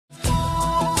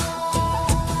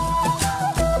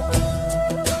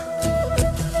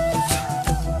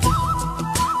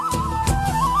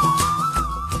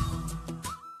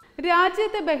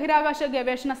രാജ്യത്തെ ബഹിരാകാശ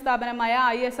ഗവേഷണ സ്ഥാപനമായ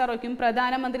ഐ.എസ.ക്കും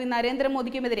പ്രധാനമന്ത്രി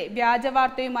നരേന്ദ്രമോദിക്കുമെതിരെ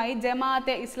വ്യാജവാർത്തയുമായി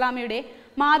ജമാഅത്തെ ഇസ്ലാമിയുടെ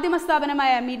മാധ്യമ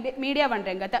സ്ഥാപനമായ മീഡിയ വൺ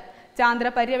രംഗത്ത്. ചാന്ദ്ര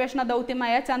പര്യവേഷണ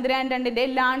ദൗത്യമായ ചന്ദ്രയാൻ 2ന്റെ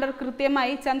ലാൻഡർ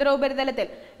കൃത്യമായി ചന്ദ്രോപരിതലത്തിൽ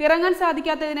ഇറങ്ങാൻ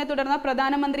സാധിക്കാത്തതിനെ തുടർന്ന്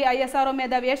പ്രധാനമന്ത്രി ഐ.എസ്.ആർ.ഒ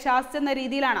മേധാവിയെ ശാസിച്ചെന്ന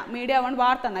രീതിയിലാണ് മീഡിയ വൺ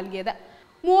വാർത്ത നൽകിയത്.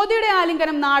 മോദിയുടെ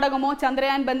ആലിംഗനം നാടകമോ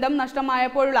ചന്ദ്രയാൻ ബന്ധം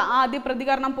നഷ്ടമായപ്പോഴുള്ള ആദ്യ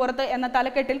പ്രതികരണം പുറത്ത് എന്ന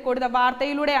തലക്കെട്ടിൽ കൊടുത്ത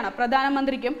വാർത്തയിലൂടെയാണ്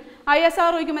പ്രധാനമന്ത്രിക്കും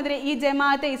ഐ.എസ്.ആർ.ഒയ്ക്കുമെതിരെ ഈ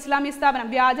ജമാഅത്തെ ഇസ്ലാമി സ്ഥാപനം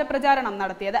വ്യാജ പ്രചാരണം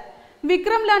നടത്തിയത്.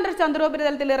 വിക്രം ലാൻഡർ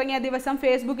ചന്ദ്രോപരിതലത്തിൽ ഇറങ്ങിയ ദിവസം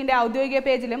ഫേസ്ബുക്കിന്റെ ഔദ്യോഗിക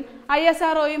പേജിലും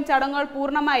ഐ.എസ്.ആർ.ഒയും ചടങ്ങുകൾ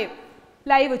പൂർണ്ണമായും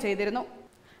ലൈവ് ചെയ്തിരുന്നു.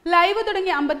 ലൈവ്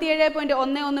തുടങ്ങി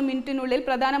 57.11 മിനിറ്റിനുള്ളിൽ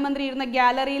പ്രധാനമന്ത്രി ഇരുന്ന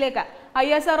ഗ്യാലറിയിലേക്ക്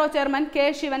ഐ.എസ്.ആർ.ഒ ചെയർമാൻ കെ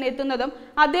ശിവൻ എത്തുന്നതും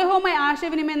അദ്ദേഹവുമായി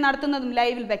ആശയവിനിമയം നടത്തുന്നതും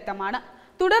ലൈവിൽ വ്യക്തമാണ്.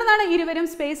 തുടർന്നാണ് ഇരുവരും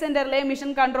സ്പേസ് സെന്ററിലെ മിഷൻ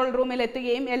കൺട്രോൾ റൂമിൽ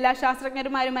എത്തുകയും എല്ലാ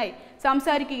ശാസ്ത്രജ്ഞരുമാരുമായി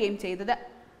സംസാരിക്കുകയും ചെയ്തത്.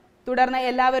 തുടർന്ന്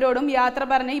എല്ലാവരോടും യാത്ര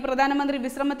പറഞ്ഞ് ഈ പ്രധാനമന്ത്രി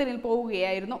വിശ്രമത്തിന്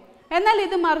പോവുകയായിരുന്നു. എന്നാൽ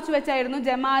ഇത് മറച്ചുവെച്ചായിരുന്നു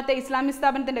ജമാഅത്തെ ഇസ്ലാമി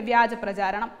സ്ഥാപനത്തിന്റെ വ്യാജ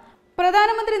പ്രചാരണം.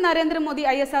 പ്രധാനമന്ത്രി നരേന്ദ്രമോദി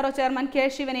ഐ.എസ്.ആർ.ഒ ചെയർമാൻ കെ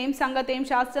ശിവനെയും സംഘത്തെയും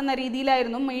ശാസിച്ചെന്ന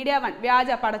രീതിയിലായിരുന്നു മീഡിയ വൺ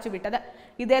വ്യാജ പടച്ചുവിട്ടത്.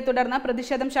 ഇതേ തുടർന്ന്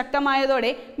പ്രതിഷേധം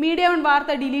ശക്തമായതോടെ മീഡിയ വൺ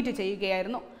വാർത്ത ഡിലീറ്റ്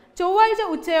ചെയ്യുകയായിരുന്നു. ചൊവ്വാഴ്ച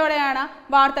ഉച്ചയോടെയാണ്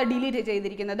വാർത്ത ഡിലീറ്റ്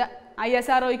ചെയ്തിരിക്കുന്നത്.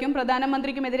 ഐ.എസ്.ആർ.ഒയ്ക്കും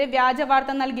പ്രധാനമന്ത്രിക്കുമെതിരെ വ്യാജ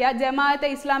വാർത്ത നൽകിയ ജമാഅത്തെ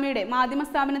ഇസ്ലാമിയുടെ മാധ്യമ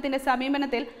സ്ഥാപനത്തിന്റെ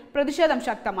സമീപനത്തിൽ പ്രതിഷേധം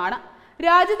ശക്തമാണ്.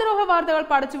 രാജ്യദ്രോഹ വാർത്തകൾ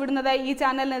പടച്ചുവിടുന്നതായി ഈ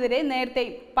ചാനലിനെതിരെ നേരത്തെ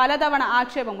പലതവണ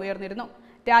ആക്ഷേപം ഉയർന്നിരുന്നു.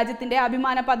 രാജ്യത്തിന്റെ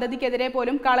അഭിമാന പദ്ധതിക്കെതിരെ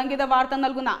പോലും കളങ്കിത വാർത്ത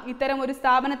നൽകുന്ന ഇത്തരം ഒരു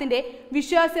സ്ഥാപനത്തിന്റെ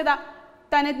വിശ്വാസ്യത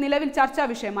തന്നെ നിലവിൽ ചർച്ചാ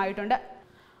വിഷയമായിട്ടുണ്ട്.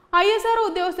 ഐ.എസ്.ആർ.ഒ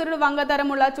ഉദ്യോഗസ്ഥരുടെ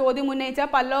വങ്കതരമുള്ള ചോദ്യം ഉന്നയിച്ച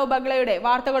പല്ലവ് ബഗ്ലയുടെ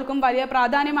വാർത്തകൾക്കും വലിയ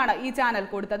പ്രാധാന്യമാണ് ഈ ചാനൽ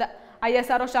കൊടുത്തത്.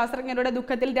 ഐ.എസ്.ആർ.ഒ ശാസ്ത്രജ്ഞരുടെ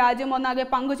ദുഃഖത്തിൽ രാജ്യം ഒന്നാകെ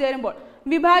പങ്കുചേരുമ്പോൾ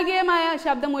വിഭാഗീയമായ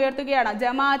ശബ്ദമുയർത്തുകയാണ്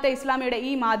ജമാഅത്തെ ഇസ്ലാമിയുടെ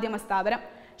ഈ മാധ്യമ സ്ഥാപനം.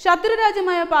 ശത്രു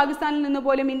രാജ്യമായ പാകിസ്ഥാനിൽ നിന്ന്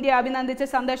പോലും ഇന്ത്യ അഭിനന്ദിച്ച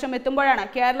സന്ദേശം എത്തുമ്പോഴാണ്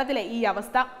കേരളത്തിലെ ഈ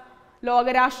അവസ്ഥ.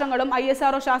 ലോകരാഷ്ട്രങ്ങളും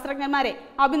ഐ.എസ്.ആർ.ഒ ശാസ്ത്രജ്ഞന്മാരെ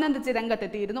അഭിനന്ദിച്ച്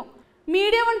രംഗത്തെത്തിയിരുന്നു.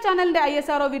 മീഡിയ വൺ ചാനലിന്റെ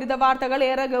ഐ.എസ്.ആർ.ഒ വിരുദ്ധ വാർത്തകൾ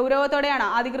ഏറെ ഗൗരവത്തോടെയാണ്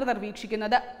അധികൃതർ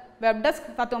വീക്ഷിക്കുന്നത്. Web desk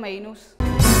Tatwamayi news.